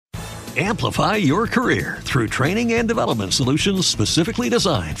Amplify your career through training and development solutions specifically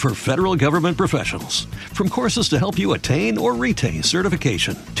designed for federal government professionals. From courses to help you attain or retain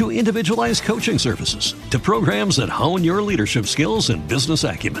certification, to individualized coaching services, to programs that hone your leadership skills and business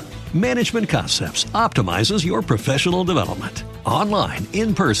acumen, Management Concepts optimizes your professional development. Online,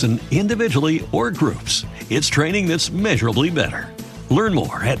 in person, individually, or groups, it's training that's measurably better. Learn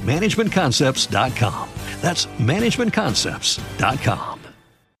more at managementconcepts.com. That's managementconcepts.com.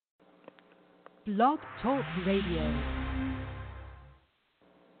 Blog Talk Radio.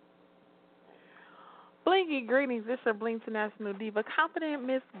 Blingy greetings. This is Bling International Diva, Confident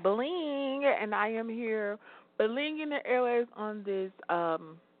Miss Bling, and I am here blinging the airwaves on this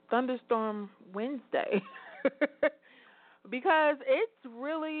thunderstorm Wednesday because it's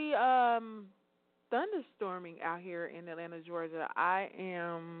really thunderstorming out here in Atlanta, Georgia. I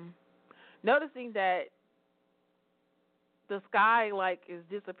am noticing that the sky is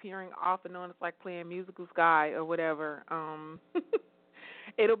disappearing off and on. It's like playing Musical Sky or whatever.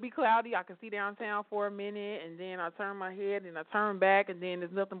 It'll be cloudy. I can see downtown for a minute, and then I turn my head and I turn back, and then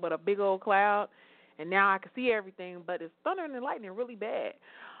there's nothing but a big old cloud, and now I can see everything, but it's thundering and lightning really bad.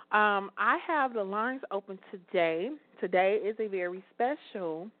 I have the lines open today. Today is a very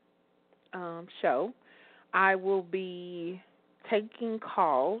special show. I will be taking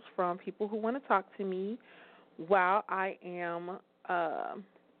calls from people who want to talk to me while I am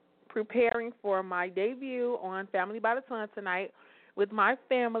preparing for my debut on Family by the Ton tonight with my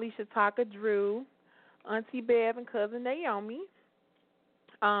family, Shataka Drew, Auntie Bev, and Cousin Naomi.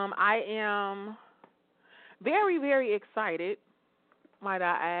 I am very, very excited, might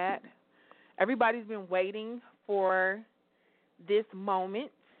I add. Everybody's been waiting for this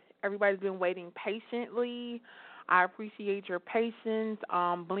moment. Everybody's been waiting patiently. I appreciate your patience.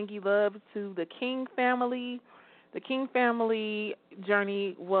 Blinky love to the King family. The King family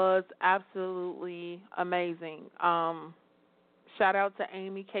journey was absolutely amazing. Shout out to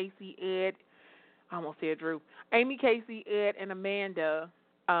Amy, Casey, Ed. I almost said Drew. Amy, Casey, Ed, and Amanda.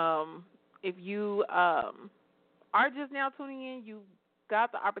 If you are just now tuning in, you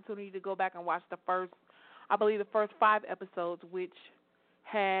got the opportunity to go back and watch the first 5 episodes, which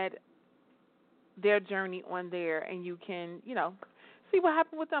had their journey on there, and you can, see what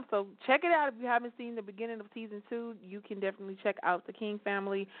happened with them. So check it out. If you haven't seen the beginning of season 2, you can definitely check out the King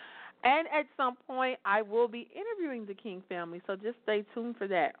family. And at some point, I will be interviewing the King family, so just stay tuned for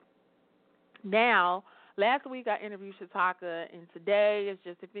that. Now, last week I interviewed Shataka, and today it's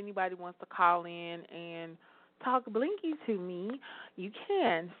just if anybody wants to call in and talk Blinky to me, you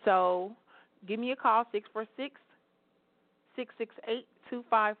can. So give me a call,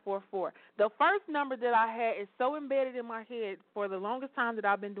 646-668-2544. The first number that I had is so embedded in my head for the longest time that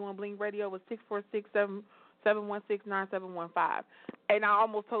I've been doing Bling Radio was 646-716-9715. And I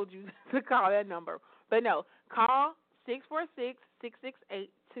almost told you to call that number. But no, call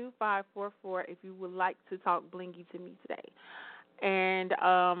 646-668-2544 if you would like to talk Blingy to me today. And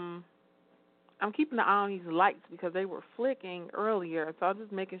I'm keeping an eye on these lights because they were flicking earlier, so I'm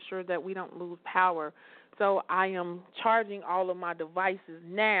just making sure that we don't lose power. So I am charging all of my devices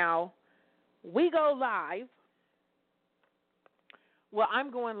now. We go live. Well, I'm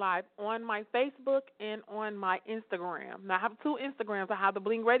going live on my Facebook and on my Instagram. Now, I have 2 Instagrams. I have the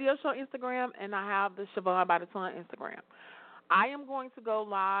Bling Radio Show Instagram, and I have the Shavonne by the Ton Instagram. I am going to go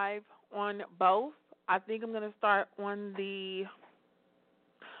live on both. I think I'm going to start on the,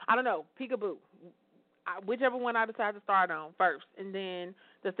 peekaboo. Whichever one I decide to start on first, and then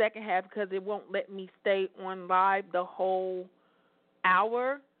the second half, because it won't let me stay on live the whole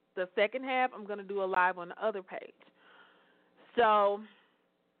hour. The second half, I'm going to do a live on the other page. So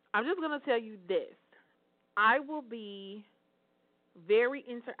I'm just going to tell you this. I will be very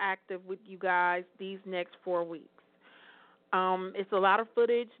interactive with you guys these next 4 weeks. It's a lot of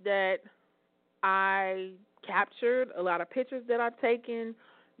footage that I captured, a lot of pictures that I've taken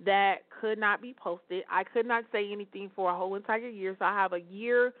that could not be posted. I could not say anything for a whole entire year, so I have a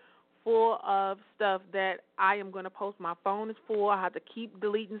year full of stuff that I am going to post. My phone is full. I have to keep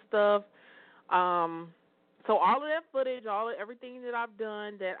deleting stuff. So all of that footage, everything that I've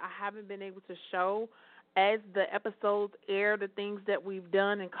done that I haven't been able to show as the episodes air, the things that we've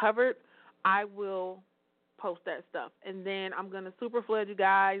done and covered, I will post that stuff. And then I'm going to super flood you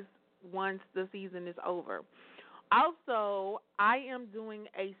guys once the season is over. Also, I am doing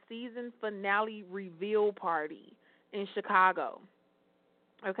a season finale reveal party in Chicago.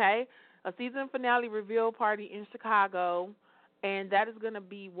 Okay? A season finale reveal party in Chicago, and that is going to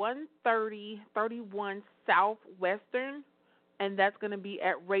be 13031 Southwestern, and that's going to be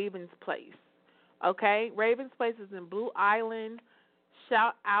at Ravens Place. Okay? Ravens Place is in Blue Island.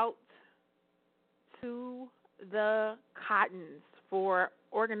 Shout out to the Cottons for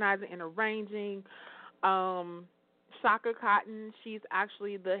organizing and arranging. Shaka Cotton, she's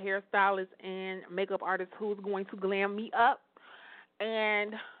actually the hairstylist and makeup artist who's going to glam me up.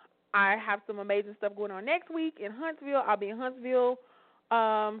 And I have some amazing stuff going on next week in Huntsville. I'll be in Huntsville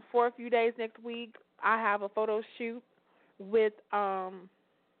for a few days next week. I have a photo shoot with, my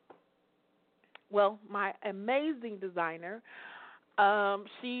amazing designer.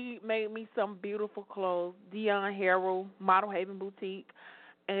 She made me some beautiful clothes, Dion Harrell, Model Haven Boutique.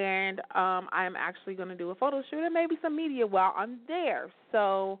 And I'm actually going to do a photo shoot and maybe some media while I'm there.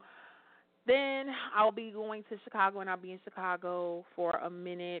 So then I'll be going to Chicago, and I'll be in Chicago for a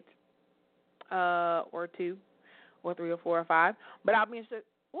minute or two or three or four or five. But I'll be in Chicago.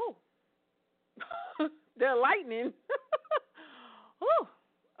 Ooh. The lightning. Ooh.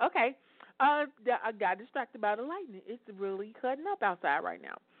 Okay. I got distracted by the lightning. It's really cutting up outside right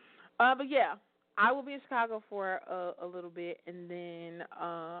now. But, yeah. I will be in Chicago for a little bit, and then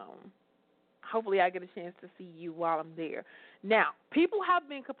hopefully I get a chance to see you while I'm there. Now, people have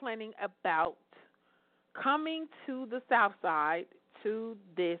been complaining about coming to the South Side to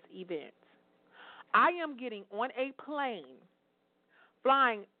this event. I am getting on a plane,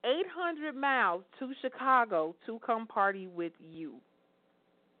 flying 800 miles to Chicago to come party with you.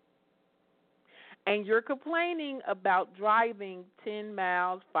 And you're complaining about driving 10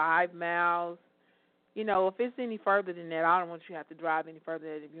 miles, 5 miles. You know, if it's any further than that, I don't want you to have to drive any further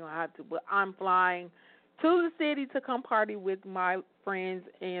than that if you don't have to. But I'm flying to the city to come party with my friends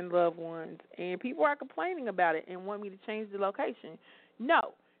and loved ones. And people are complaining about it and want me to change the location.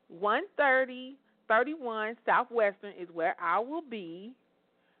 No, 13031 Southwestern is where I will be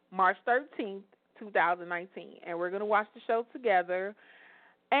March 13th, 2019. And we're going to watch the show together.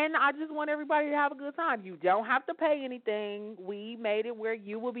 And I just want everybody to have a good time. You don't have to pay anything. We made it where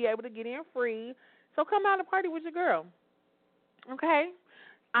you will be able to get in free. So come out and party with your girl, okay?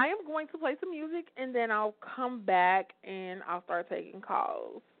 I am going to play some music, and then I'll come back, and I'll start taking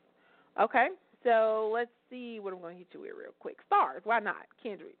calls, okay? So let's see what I'm going to hit you with real quick. Stars, why not?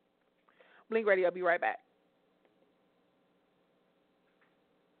 Kendrick. Blink Radio, I'll be right back.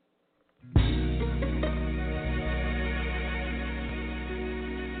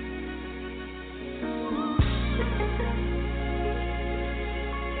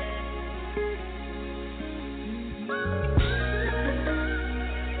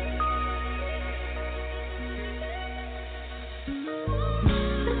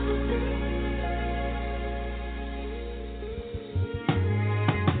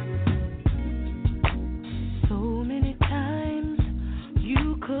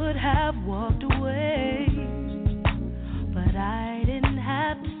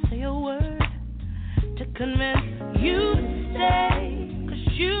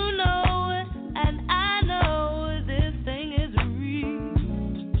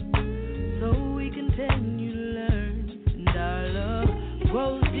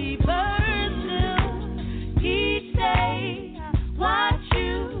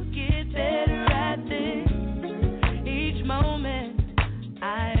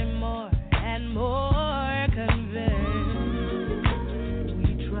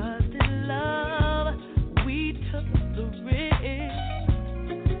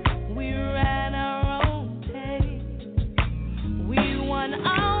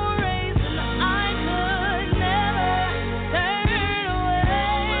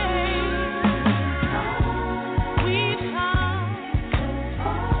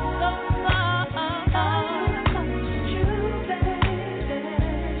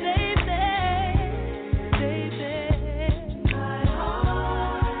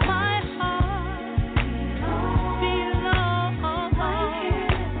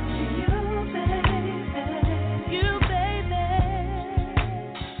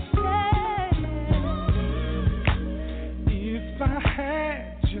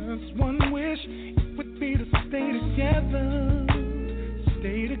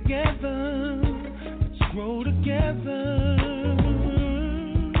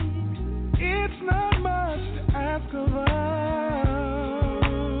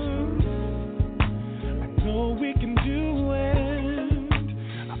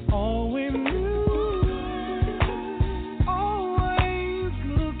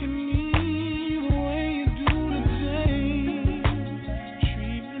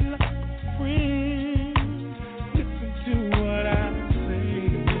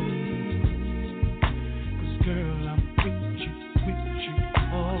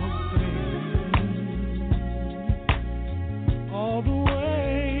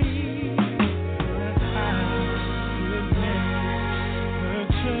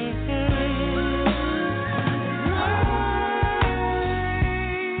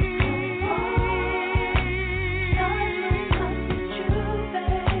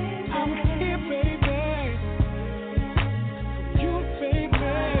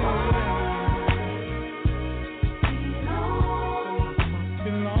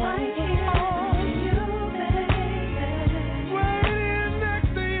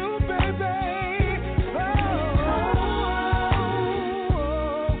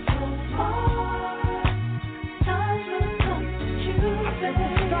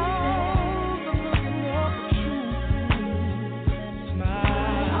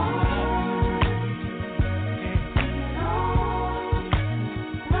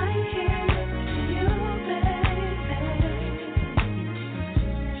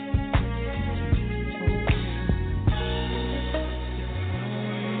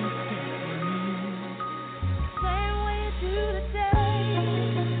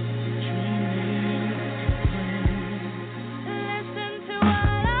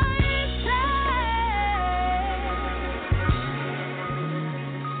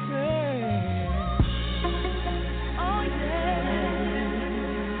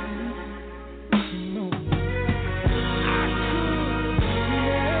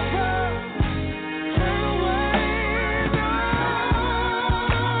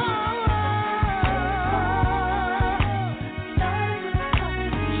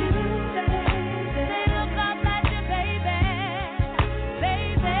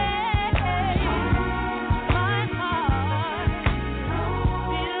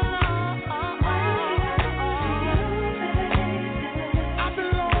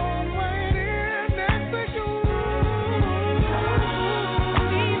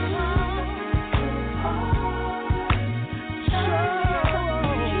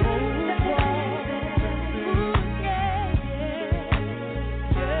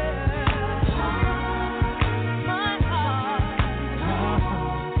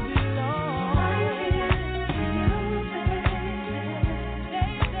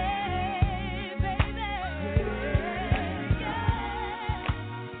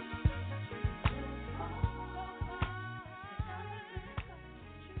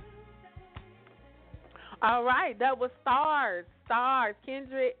 All right, that was Stars.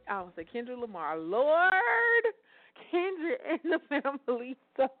 Kendrick. I was say Kendrick Lamar. Lord, Kendrick and the Family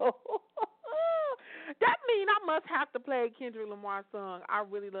Soul. That means I must have to play Kendrick Lamar's song. I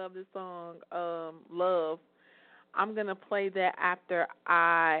really love this song, Love. I'm going to play that after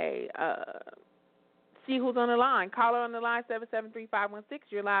I see who's on the line. Caller on the line, 773-516.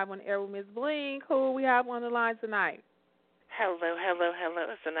 You're live on air with Ms. Bling. Who we have on the line tonight? Hello,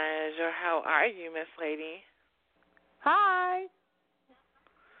 Sanaja. How are you, Miss Lady? Hi.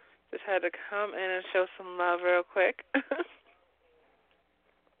 Just had to come in and show some love real quick. Hey,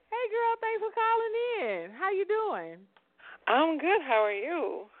 girl, thanks for calling in. How you doing? I'm good. How are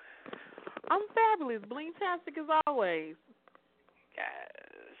you? I'm fabulous. Bling-tastic as always.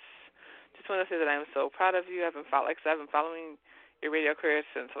 Yes. Just want to say that I'm so proud of you. I've been following your radio career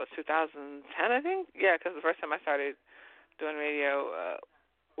since, 2010, I think? Yeah, because the first time I started doing radio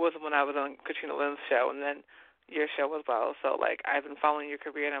was when I was on Katrina Lynn's show, and then your show as well. So, I've been following your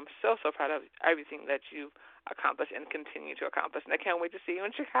career, and I'm so proud of everything that you've accomplished and continue to accomplish. And I can't wait to see you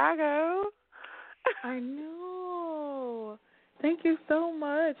in Chicago. I know. Thank you so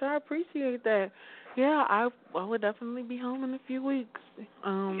much. I appreciate that. Yeah, I will definitely be home in a few weeks.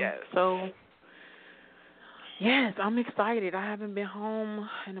 Yes. So, yes, I'm excited. I haven't been home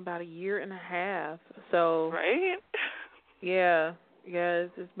in about a year and a half. So, right? Yeah,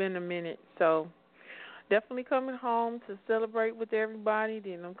 it's been a minute. So, definitely coming home to celebrate with everybody.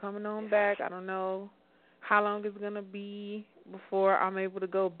 Then I'm coming on back. I don't know how long it's going to be before I'm able to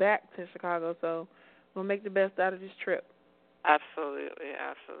go back to Chicago. So, we'll make the best out of this trip. Absolutely.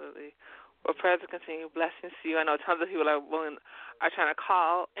 Well, prayers to continue. Blessings to you. I know tons of people are trying to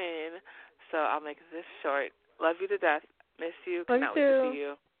call in, so I'll make this short. Love you to death. Miss you. Cannot wait to see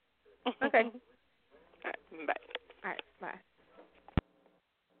you. Okay. All right. Bye. All right. Bye.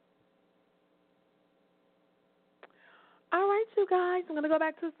 All right, you guys. I'm going to go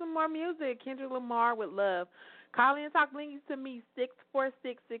back to some more music. Kendrick Lamar with Love. Call in and talk links to me,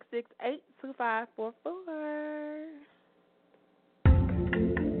 646-668-2544.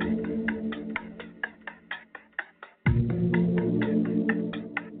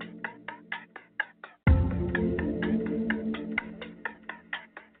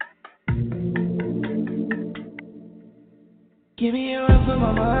 Give me a run for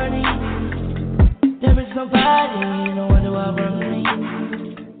my money. There is nobody, no one do I run me.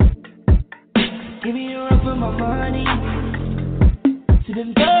 Give me a run for my money. To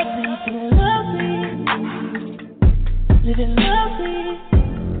them girls, living lovely,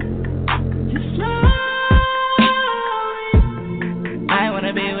 just slowly. I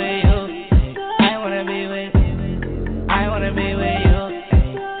wanna be with you. I wanna be with you. I wanna be with you.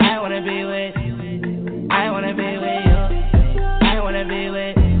 I wanna be with you. I wanna be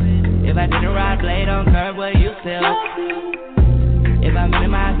with you. If I did a ride blade on curb, would you still? If I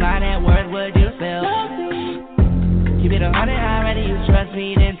minimize line at word, would you still? Keep it 100, already you trust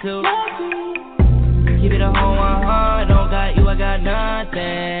me then too. Keep it a whole 100, don't got you, I got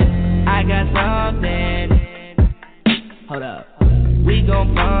nothing. I got something. Hold up, we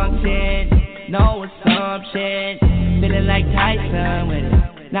gon' function, no assumption. Feeling like Tyson with it.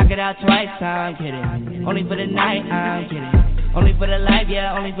 Knock it out twice, I'm kidding. Only for the night, I'm kidding. Only for the life,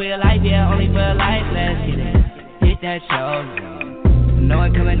 yeah, only for your life, yeah, only for your life, let's get it. Hit that shoulder, know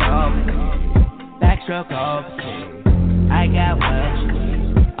it coming over. Backstroke over, I got what you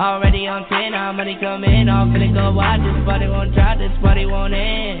need. Already on 10, how money coming off, finna go watch. This party won't drop, this party won't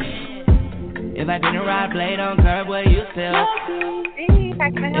end. If I didn't ride blade on curb, would you still? If I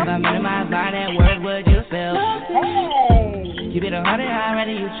minimize line at work, would you still? Keep it 100,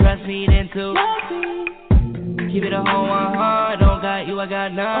 already you trust me then too. Keep it a whole 100, don't got you, I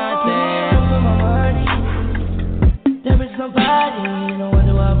got nothing. For my money, there is nobody, no one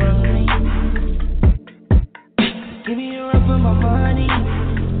do I run me. Give me a run for my money.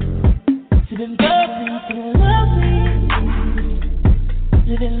 To them girls,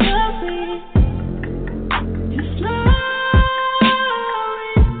 living lovely, just slowly.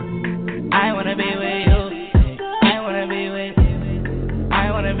 I wanna be with you. I wanna be with you.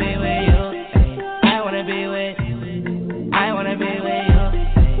 I wanna be with you. I wanna be with you. I wanna be with you.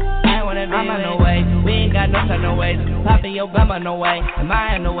 I wanna be I'm on the way. We ain't got no time, no ways. Popping your bum on the way. Am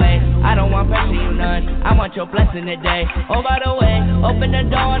I on the way? I don't want pressure, you none. I want your blessing today. Oh, by the way, open the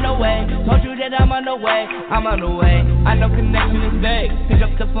door on the way. Told you that I'm on the way. I'm on the way. I know connection is big. Pick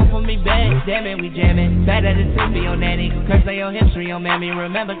up the phone for me, babe. Damn it, we jamming. Bad at the tippy on Nanny. Curse on your history on Mammy.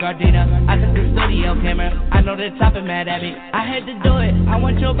 Remember Gardena. I took the studio camera. I know the top is mad at me. I had to do it. I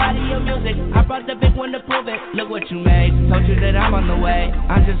want your body, your music. I brought the big one to prove it. Look what you made. Told you that I'm on the way.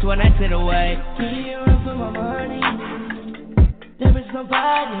 I'm just one exit away. Give me a run for my money. There is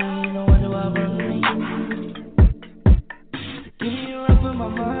nobody, no one to outrun me. Give me a run for my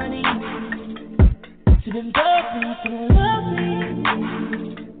money. Living lovely, feeling lovely.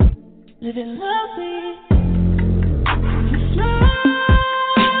 Living lovely. Slowly.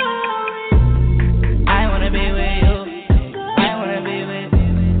 I wanna be with you. I wanna be with.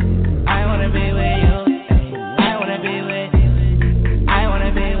 I wanna be with you. I wanna be with. I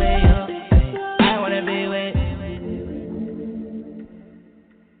wanna be with you. I wanna be with.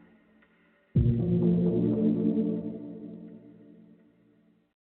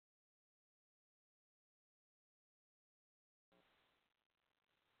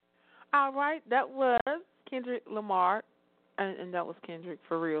 All right, that was Kendrick Lamar, and that was Kendrick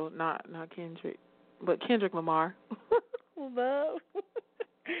for real, not Kendrick, but Kendrick Lamar. Love.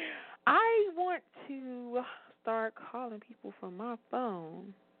 I want to start calling people from my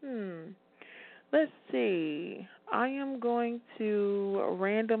phone. Let's see. I am going to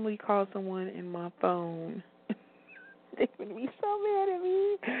randomly call someone in my phone. They're gonna be so mad at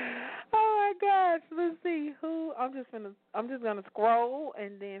me. Oh my gosh. Let's see who. I'm just gonna scroll,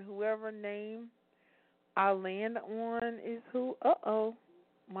 and then whoever name I land on is who.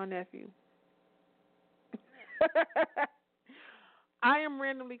 My nephew. I am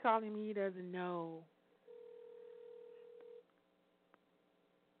randomly calling him. He doesn't know.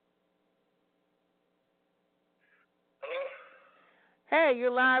 Hello? Hey, you're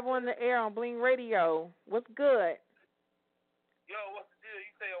live on the air on Bling Radio. What's good? Yo, what's the deal?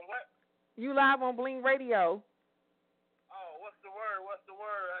 You say on what? You live on Bling Radio. Oh, what's the word? What's the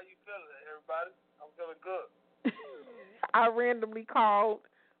word? How you feeling, everybody? I'm feeling good. I randomly called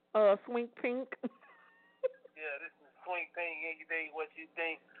Swink Pink. Yeah, this is Swing Pink, anything what you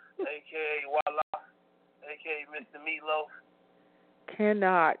think, a.k.a. Walla, a.k.a. Mr. Meatloaf.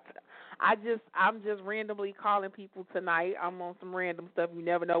 Cannot. I'm just randomly calling people tonight. I'm on some random stuff. You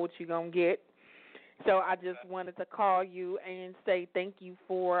never know what you're going to get. So I just wanted to call you and say thank you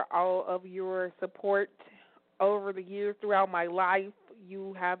for all of your support over the years throughout my life.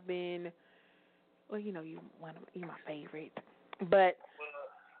 You have been, well, you're my favorite. But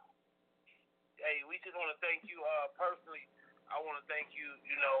Hey, we just want to thank you personally. I want to thank you,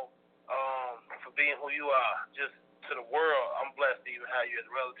 for being who you are. Just to the world, I'm blessed to even have you as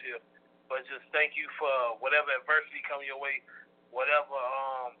a relative. But just thank you for whatever adversity come your way, whatever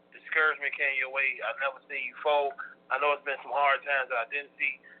discouragement came your way. I never seen you fold. I know it's been some hard times that I didn't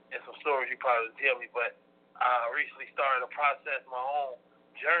see, and some stories you probably didn't tell me. But I recently started a process, my own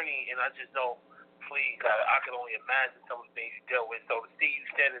journey, and I just know, please, I can only imagine some of the things you dealt with. So to see you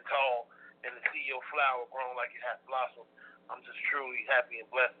standing tall and to see your flower grown like it has blossomed, I'm just truly happy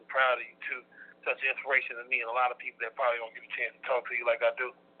and blessed and proud of you too. Such an inspiration to me and a lot of people that probably don't get a chance to talk to you like I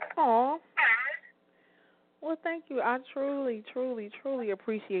do. aw. Well, thank you. I truly, truly, truly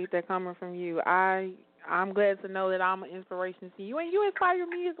appreciate that coming from you. I'm glad to know that I'm an inspiration to you, and you inspire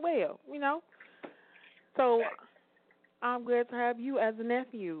me as well, So I'm glad to have you as a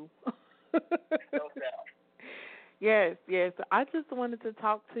nephew. No doubt. Yes. I just wanted to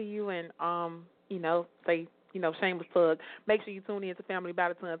talk to you and, say, shameless plug. Make sure you tune in to Family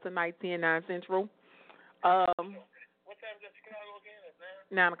Battle Ton tonight, 10/9 Central. What time is that Chicago again?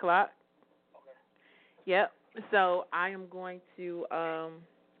 At 9 o'clock. Okay. Yep. So I am going to,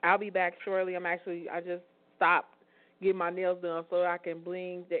 I'll be back shortly. I just stopped getting my nails done so I can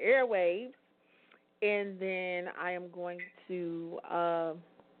bling the airwaves. And then I am going to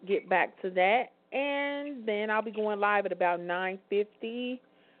get back to that. And then I'll be going live at about 9:50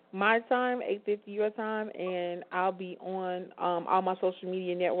 my time, 8:50 your time. And I'll be on all my social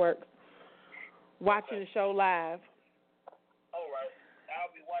media networks watching the show live. All right.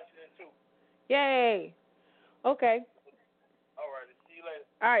 I'll be watching it too. Yay. Okay. All right. See you later.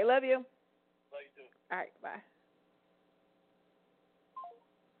 All right. Love you. Love you too. All right. Bye.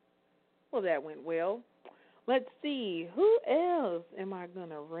 Well, that went well. Let's see. Who else am I going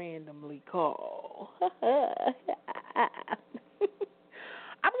to randomly call? I'm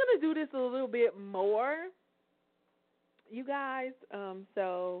going to do this a little bit more, you guys.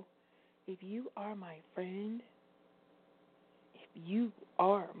 So if you are my friend,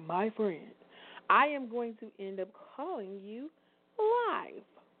 I am going to end up calling you live.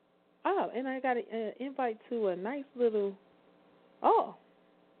 Oh, and I got an invite to a nice little. Oh,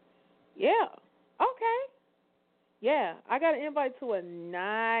 yeah. Okay. Yeah, I got an invite to a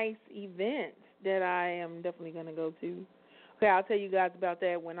nice event that I am definitely going to go to. Okay, I'll tell you guys about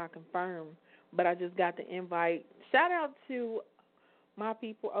that when I confirm. But I just got the invite. Shout out to my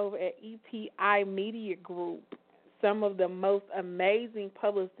people over at EPI Media Group, some of the most amazing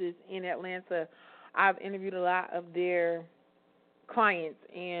publicists in Atlanta. I've interviewed a lot of their clients,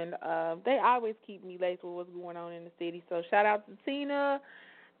 and they always keep me laced with what's going on in the city. So shout out to Tina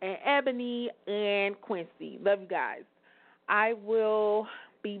and Ebony and Quincy. Love you guys. I will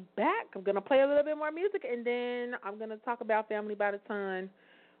be back. I'm going to play a little bit more music, and then I'm going to talk about Family by the Ton.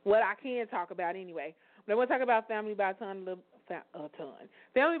 What I can talk about anyway. But I want to talk about Family by a Ton,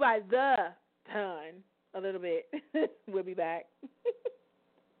 Family by the Ton a little bit. We'll be back.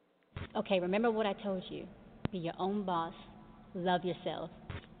 Okay, remember what I told you. Be your own boss. Love yourself.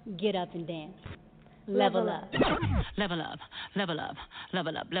 Get up and dance. Level up. Level up, level up,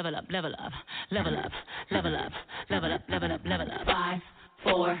 level up, level up, level up, level up, level up, level up, level up, level up. 5,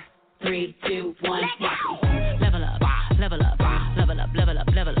 4, 3, 2, 1. Level up, level up, level up, level up,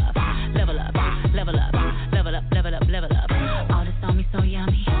 level up, level up, level up, level up, level up, level up. All this on me so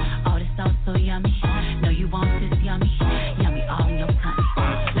yummy, all this sauce so yummy. No, you want this yummy, yummy all in your tummy.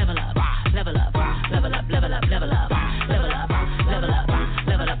 Level up, level up, level up, level up, level up, level up, level up,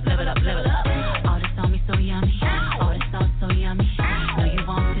 level up, level up, level up. All this on me so yummy, all this sauce so yummy. No, you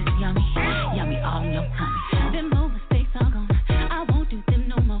want this yummy, yummy all in your tummy. Them old mistakes are gone, I won't do them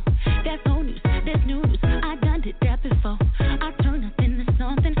no more. That's old news, that's new news. I done did that before. I turn nothing to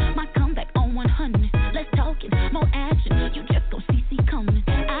something. My comeback on 100. Let's talk it, more action. You just gon' see coming.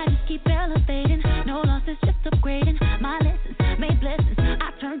 I just keep elevating. No losses, just upgrading. My lessons made blessings.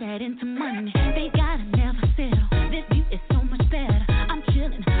 I turn that into money. They gotta never settle. This view is so much better. I'm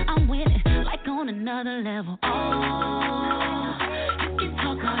chilling, I'm winning, like on another level. Oh, you can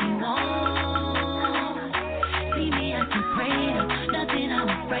talk all you want. See me, I can pray to nothing I'm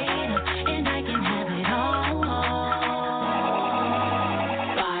afraid of, and I can have it all.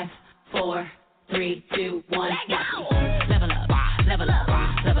 5, 4, 3, 2, 1. Let go. Level up, level up,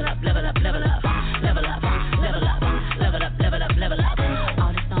 level up, level up, level up, level up, level up, level up, level up, level up.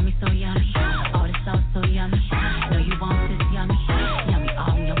 All this on me so yummy, all this sauce so yummy. No, you want this yummy, yummy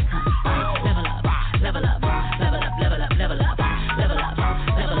all in your tummy. Level up, level up, level up, level up, level up, level up,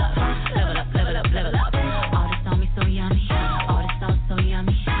 level up, level up, level up, level up. All this on me so yummy, all this sauce so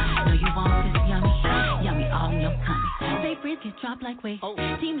yummy. No, you want this yummy, yummy all in your tummy. Say breathe, get dropped like weight.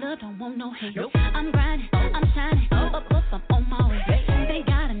 Team love don't want no hate. I'm grinding, I'm shining, up, I'm on my way. They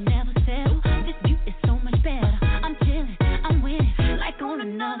gotta never settle. This view is so much better. I'm chilling, I'm winning, like on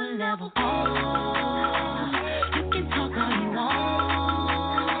another level. Oh, you can talk all you want.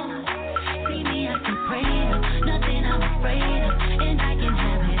 See me, I can pray to nothing I'm afraid of, and I can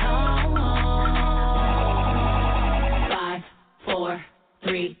have it all. 5, 4,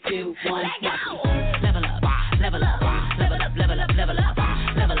 3, 2, 1. Level up, level up, level up, level up, level up, level up,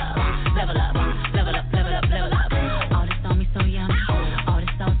 level up, level up, level up, level up. All this on me so yummy, all this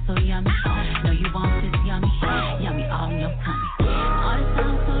sauce so yummy. No, you want this yummy, yummy all in your tummy. All this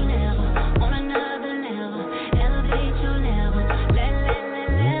sauce so level, on another level. Elevate your level, level.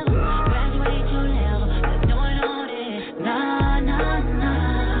 Graduate your level, let's do it on it. Nah.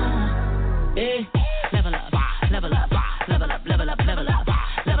 Hey, level up, level up, level up, level up, level up,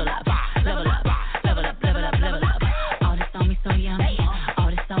 level up, level up, level up, level up, level up. All this on me so yummy, all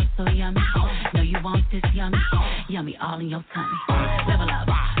this sauce so yummy. No, you want this yummy, yummy all in your tummy. Level up,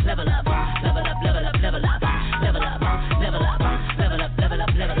 level up, level up, level up, level up, level up, level up, level up, level up,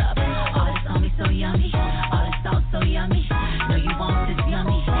 level up. All this on me so yummy, all this sauce so yummy. No, you want this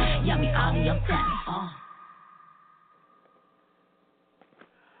yummy, yummy all in your tummy.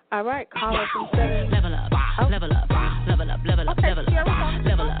 All right, call us from 7. Level up, level up, level up, level up, level up, level up,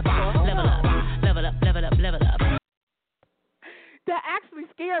 level up, level up, level up, level up. That actually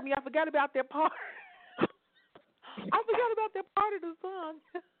scared me. I forgot about that part. I forgot about that part of the song.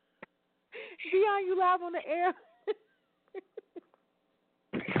 Dion, you live on the air.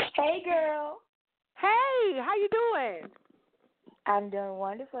 Hey, girl. Hey, how you doing? I'm doing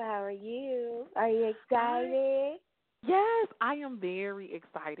wonderful. How are you? Are you excited? Yes, I am very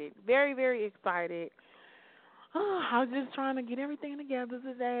excited. Very, very excited. I was just trying to get everything together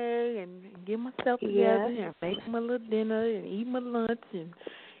today and get myself together and make my little dinner and eat my lunch and,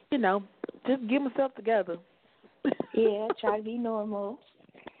 just get myself together. Yeah, try to be normal.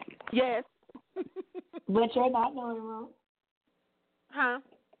 Yes. But you're not normal. Huh?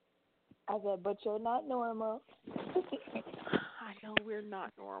 I said, but you're not normal. I I know we're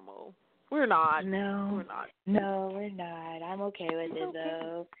not normal. We're not. No. We're not. No, we're not. I'm okay with it,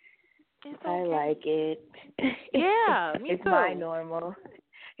 though. It's okay. I like it. Yeah, me it's too. my normal.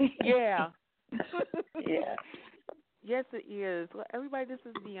 Yeah. Yeah. Yes, it is. Well, everybody, this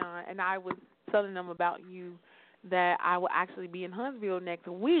is Dion, and I was telling them about you that I will actually be in Huntsville next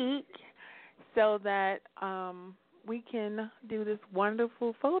week so that we can do this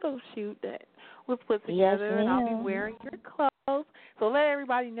wonderful photo shoot that we've put together, and I'll be wearing your clothes. So let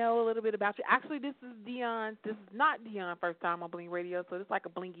everybody know a little bit about you. Actually, this is Dion. This is not Dion first time on Bling Radio, so it's like a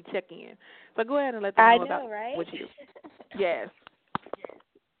blingy check-in. So go ahead and let them know about right? what you do. Yes.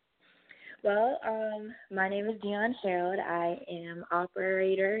 Well, my name is Dion Harold. I am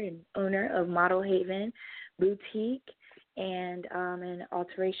operator and owner of Model Haven Boutique and an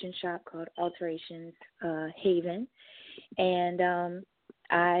alteration shop called Alterations Haven. And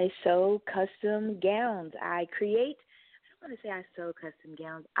I sew custom gowns. I don't want to say I sew custom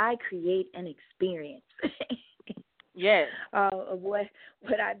gowns. I create an experience. Yes.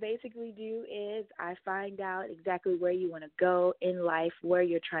 What I basically do is I find out exactly where you want to go in life, where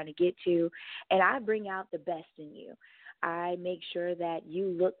you're trying to get to, and I bring out the best in you. I make sure that you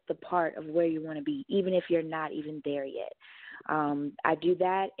look the part of where you want to be, even if you're not even there yet. I do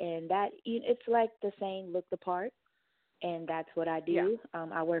that, and it's like the saying, look the part, and that's what I do. Yeah.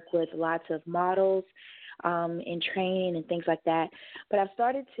 I work with lots of models in training and things like that, but I've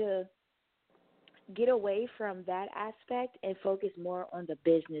started to get away from that aspect and focus more on the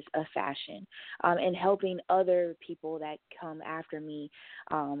business of fashion and helping other people that come after me.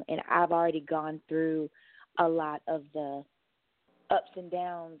 And I've already gone through a lot of the ups and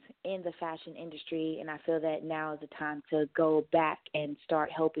downs in the fashion industry, and I feel that now is the time to go back and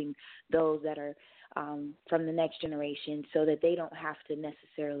start helping those that are from the next generation so that they don't have to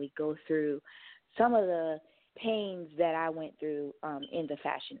necessarily go through some of the pains that I went through in the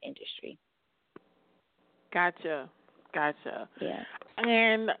fashion industry. Gotcha. Yeah.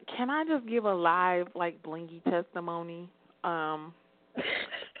 And can I just give a live, blingy testimony?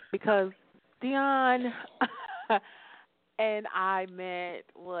 Because Dion and I met,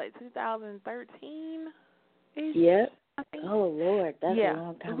 2013? Yep. Oh, Lord, that's a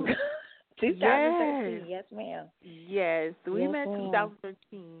long time ago. 2013, yes, ma'am. Yes, we met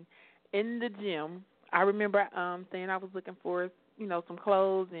 2013 in the gym. I remember saying I was looking for, some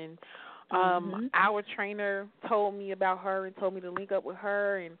clothes, and our trainer told me about her and told me to link up with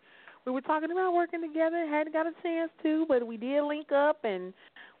her, and we were talking about working together. Hadn't got a chance to, but we did link up, and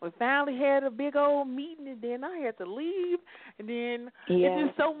we finally had a big old meeting, and then I had to leave, and then it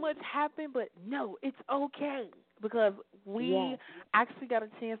just so much happened, but no, it's okay, because we actually got a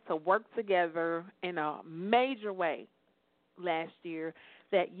chance to work together in a major way last year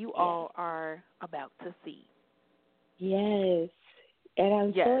that you all are about to see. Yes. And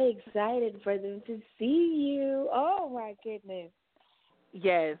I'm so excited for them to see you. Oh, my goodness.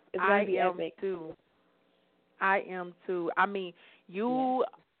 Yes, I am too. I am too. I mean,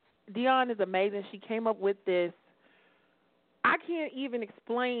 Dion is amazing. She came up with this. I can't even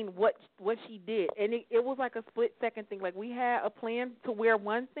explain what she did. And it was like a split-second thing. Like, we had a plan to wear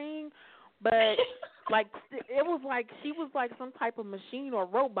one thing, but, it was like she was like some type of machine or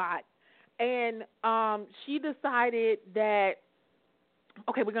robot. And she decided that,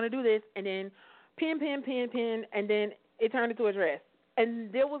 okay, we're going to do this, and then pin, and then it turned into a dress.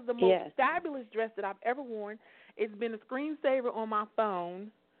 And there was the most fabulous dress that I've ever worn. It's been a screensaver on my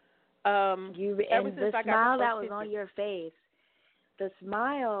phone. And the smile that was on your face, the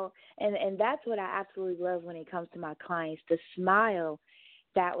smile, and that's what I absolutely love when it comes to my clients, the smile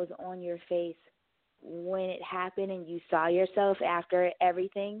that was on your face when it happened and you saw yourself after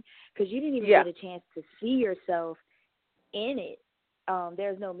everything, because you didn't even get a chance to see yourself in it.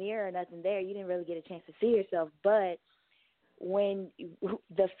 There's no mirror or nothing there. You didn't really get a chance to see yourself, but when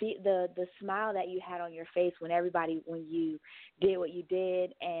the smile that you had on your face when you did what you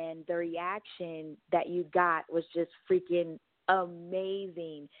did, and the reaction that you got was just freaking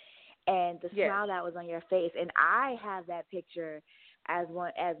amazing, and the smile that was on your face, and I have that picture as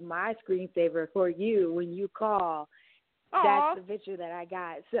my screensaver for you when you call. Aww. That's the picture that I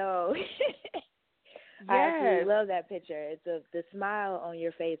got. So I absolutely love that picture. The smile on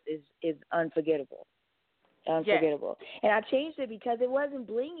your face is unforgettable. Unforgettable. Yes. And I changed it because it wasn't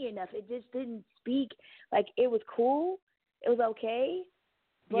blingy enough. It just didn't speak. Like, it was cool. It was okay.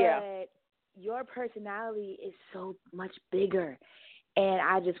 But your personality is so much bigger. And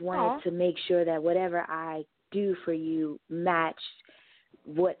I just wanted to make sure that whatever I do for you matched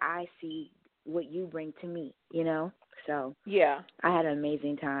what I see, what you bring to me, So I had an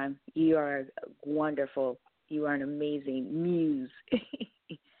amazing time. You are wonderful. You are an amazing muse.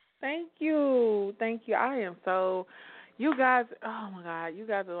 Thank you. I am so, you guys, oh my God, you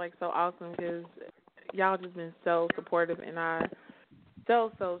guys are like so awesome because y'all just been so supportive and I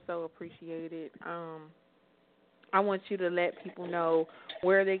so appreciate it. I want you to let people know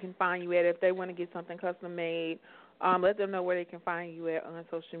where they can find you at if they want to get something custom made. Let them know where they can find you at on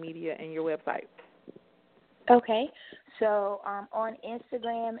social media and your website. Okay, so on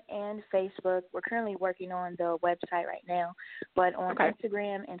Instagram and Facebook, we're currently working on the website right now, but on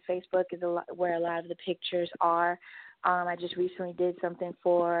Instagram and Facebook is where a lot of the pictures are. I just recently did something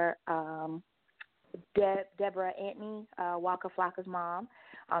for Deborah Antony, Waka Flocka's mom.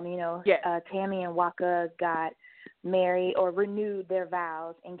 Tammy and Waka got married or renewed their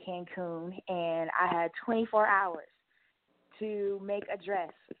vows in Cancun, and I had 24 hours to make a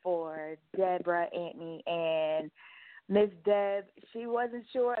dress for Deborah Antony, and Miss Deb, she wasn't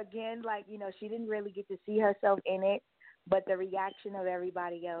sure again, she didn't really get to see herself in it, but the reaction of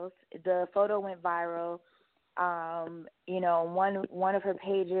everybody else, the photo went viral. One of her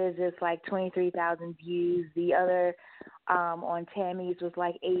pages is like 23,000 views. The other on Tammy's was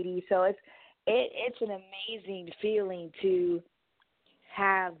like 80. So it's an amazing feeling to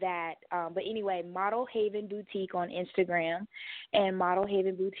have that. But anyway, Model Haven Boutique on Instagram and Model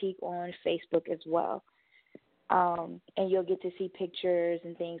Haven Boutique on Facebook as well. And you'll get to see pictures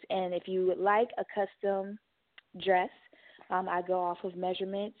and things. And if you would like a custom dress, I go off of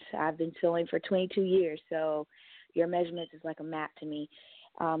measurements. I've been sewing for 22 years, so your measurements is like a map to me.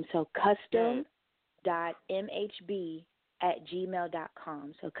 So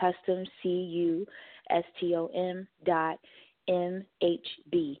custom.mhb@gmail.com. So custom,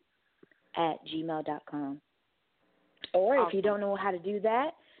 custom.mhb@gmail.com. Or if you don't know how to do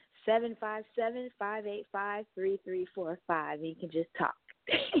that, 757-585-3345. You can just talk.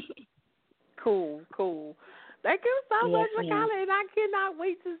 Cool. Thank you so much, Makayla, and I cannot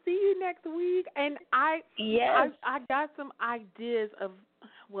wait to see you next week. And I got some ideas of,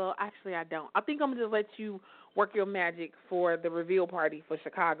 well, actually I don't. I think I'm going to just let you work your magic for the reveal party for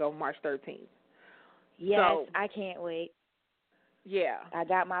Chicago, March 13th. Yes, so, I can't wait. Yeah. I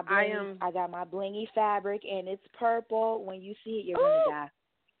got my blingy fabric, and it's purple. When you see it, you're going to die.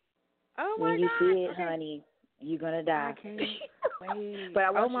 Oh, my God. When you see it, honey, you're going to die. I can't wait. But I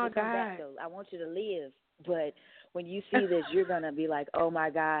want you to come back, though. I want you to live. But when you see this, you're going to be like, oh,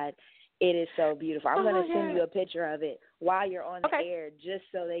 my God, it is so beautiful. I'm going to send you a picture of it while you're on the air just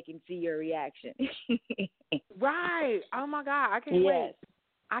so they can see your reaction. Right. Oh, my God. I can't wait.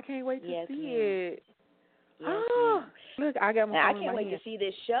 I can't wait to see it. Yes, look, I got my phone I can't wait to see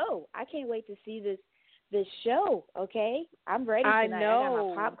this show. I can't wait to see this show, okay? I'm ready tonight. I got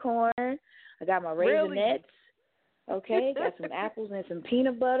my popcorn. I got my Raisinets. Okay, got some apples and some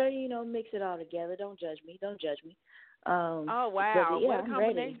peanut butter. Mix it all together. Don't judge me. Oh, wow. But, yeah,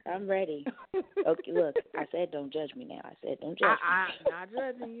 I'm ready. Okay, look, I said don't judge me now. I said don't judge me. I'm not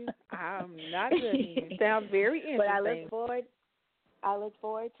judging you. I'm not judging you. Sounds very interesting. But I look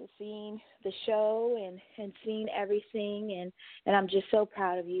forward to seeing the show and seeing everything, and I'm just so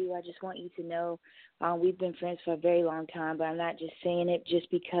proud of you. I just want you to know we've been friends for a very long time, but I'm not just saying it just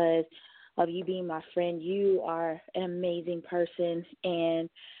because of you being my friend. You are an amazing person, and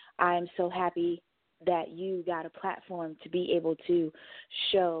I'm so happy that you got a platform to be able to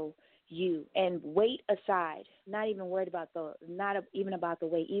show you. And weight aside, not even about the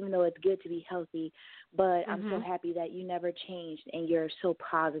weight, even though it's good to be healthy, but I'm so happy that you never changed and you're so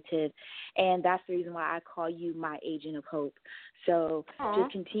positive. And that's the reason why I call you my agent of hope. So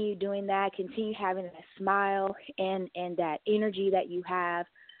just continue doing that, continue having that smile and that energy that you have.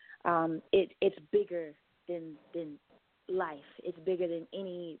 It's bigger than life. It's bigger than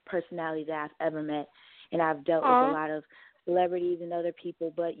any personality that I've ever met. And I've dealt with a lot of celebrities and other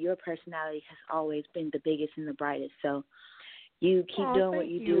people, but your personality has always been the biggest and the brightest. So you keep doing what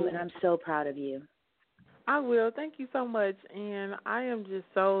you do, and I'm so proud of you. I will. Thank you so much. And I am just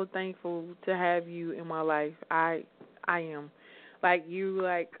so thankful to have you in my life. I am. Like, you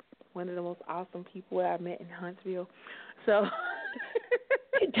one of the most awesome people I've met in Huntsville. So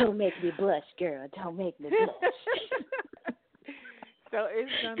don't make me blush, girl. Don't make me blush. So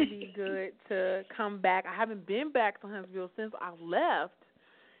it's going to be good to come back. I haven't been back to Huntsville since I left.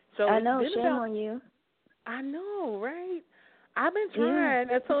 So I know, shame on you. I know, right? I've been trying.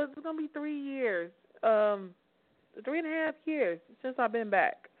 Yeah. So it's going to be 3 years, 3.5 years since I've been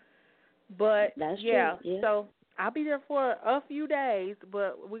back. But, that's true. Yeah, so I'll be there for a few days,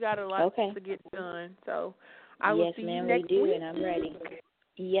 but we got a lot to get done. So I will see you next week. And I'm ready.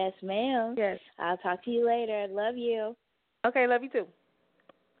 Yes, ma'am. Yes. I'll talk to you later. Love you. Okay, love you too.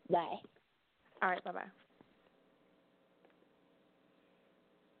 Bye. All right, bye-bye.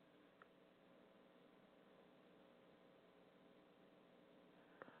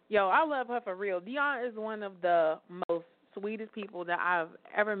 Yo, I love her for real. Dion is one of the most sweetest people that I've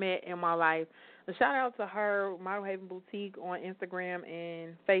ever met in my life. A shout out to her, Model Haven Boutique on Instagram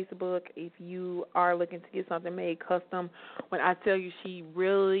and Facebook. If you are looking to get something made custom, when I tell you she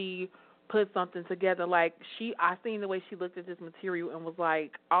really put something together, like I seen the way she looked at this material and was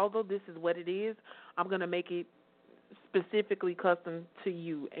like, although this is what it is, I'm going to make it specifically custom to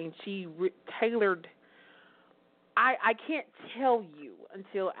you. And she tailored. I can't tell you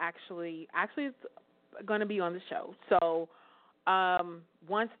until actually it's going to be on the show. So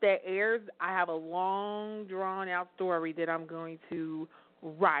once that airs, I have a long, drawn-out story that I'm going to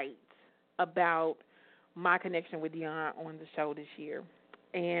write about my connection with Dion on the show this year.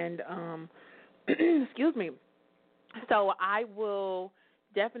 And, excuse me. So I will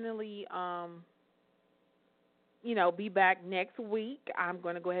definitely, be back next week. I'm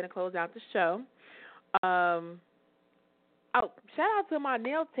going to go ahead and close out the show. Shout out to my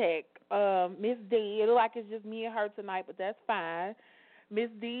nail tech, Miss D. It looks like it's just me and her tonight, but that's fine. Miss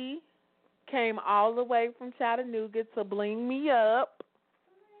D came all the way from Chattanooga to bling me up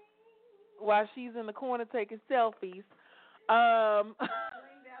while she's in the corner taking selfies.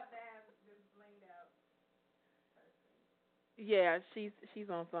 Yeah, she's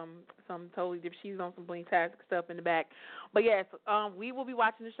on some totally different. She's on some bling-tastic stuff in the back. But yes, we will be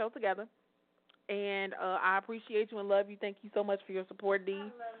watching the show together. And I appreciate you and love you. Thank you so much for your support, D. I love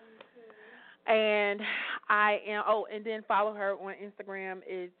you too. And and then follow her on Instagram.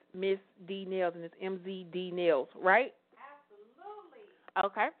 It's Miss D Nails, and it's MZD Nails, right? Absolutely.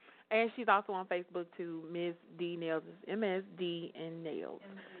 Okay. And she's also on Facebook too, Miss D Nails. It's MSD and Nails.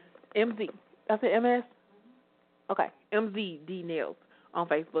 MZ. That's it, MS? Okay. MZD Nails on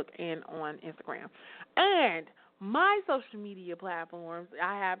Facebook and on Instagram. And my social media platforms,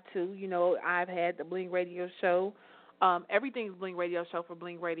 I have two. I've had the Bling Radio Show. Everything's Bling Radio Show for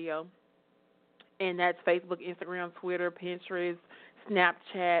Bling Radio. And that's Facebook, Instagram, Twitter, Pinterest,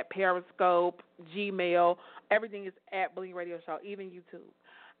 Snapchat, Periscope, Gmail. Everything is at Bling Radio Show, even YouTube.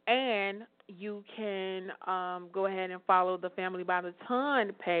 And you can go ahead and follow the Family by the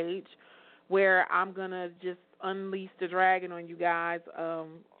Ton page, where I'm going to just unleash the dragon on you guys,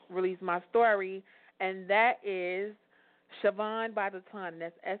 release my story. And that is Shavonne by the Ton.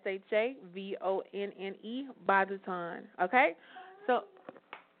 That's SHAVONNE by the Ton. Okay? So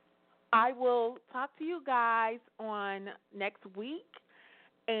I will talk to you guys on next week.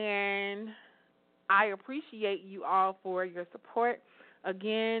 And I appreciate you all for your support.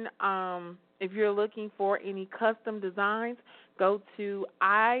 Again, if you're looking for any custom designs, go to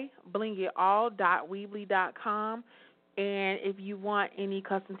iblingitall.weebly.com. And if you want any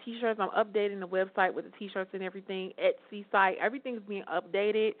custom T-shirts, I'm updating the website with the T-shirts and everything. Etsy site, everything's being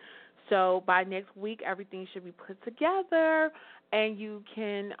updated. So by next week, everything should be put together, and you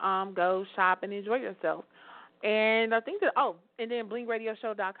can go shop and enjoy yourself. And I think that, and then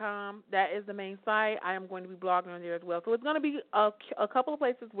blingradioshow.com, that is the main site. I am going to be blogging on there as well. So it's going to be a couple of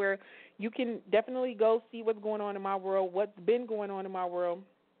places where you can definitely go see what's going on in my world, what's been going on in my world,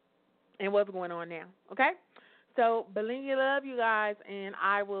 and what's going on now. Okay? So, Belinga, love you guys, and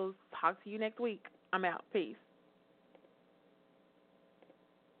I will talk to you next week. I'm out. Peace.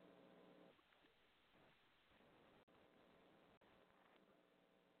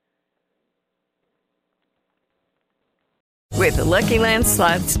 With the Lucky Land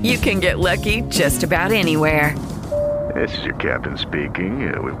Slots, you can get lucky just about anywhere. This is your captain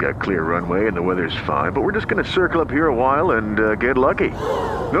speaking. We've got clear runway and the weather's fine, but we're just going to circle up here a while and get lucky.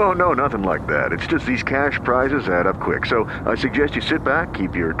 No, nothing like that. It's just these cash prizes add up quick. So I suggest you sit back,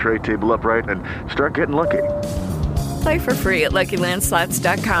 keep your tray table upright, and start getting lucky. Play for free at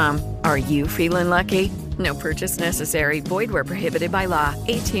LuckyLandSlots.com. Are you feeling lucky? No purchase necessary. Void where prohibited by law.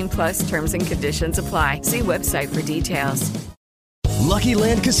 18+ terms and conditions apply. See website for details. Lucky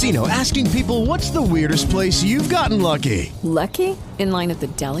Land Casino, asking people, what's the weirdest place you've gotten lucky? Lucky? In line at the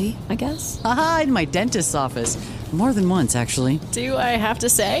deli, I guess? Aha, in my dentist's office. More than once, actually. Do I have to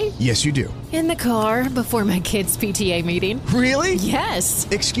say? Yes, you do. In the car before my kids' PTA meeting. Really? Yes.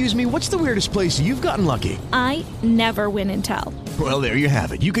 Excuse me, what's the weirdest place you've gotten lucky? I never win and tell. Well, there you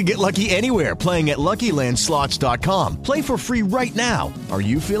have it. You can get lucky anywhere, playing at LuckyLandSlots.com. Play for free right now. Are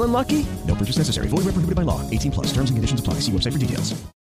you feeling lucky? No purchase necessary. Void where prohibited by law. 18+ terms and conditions apply. See website for details.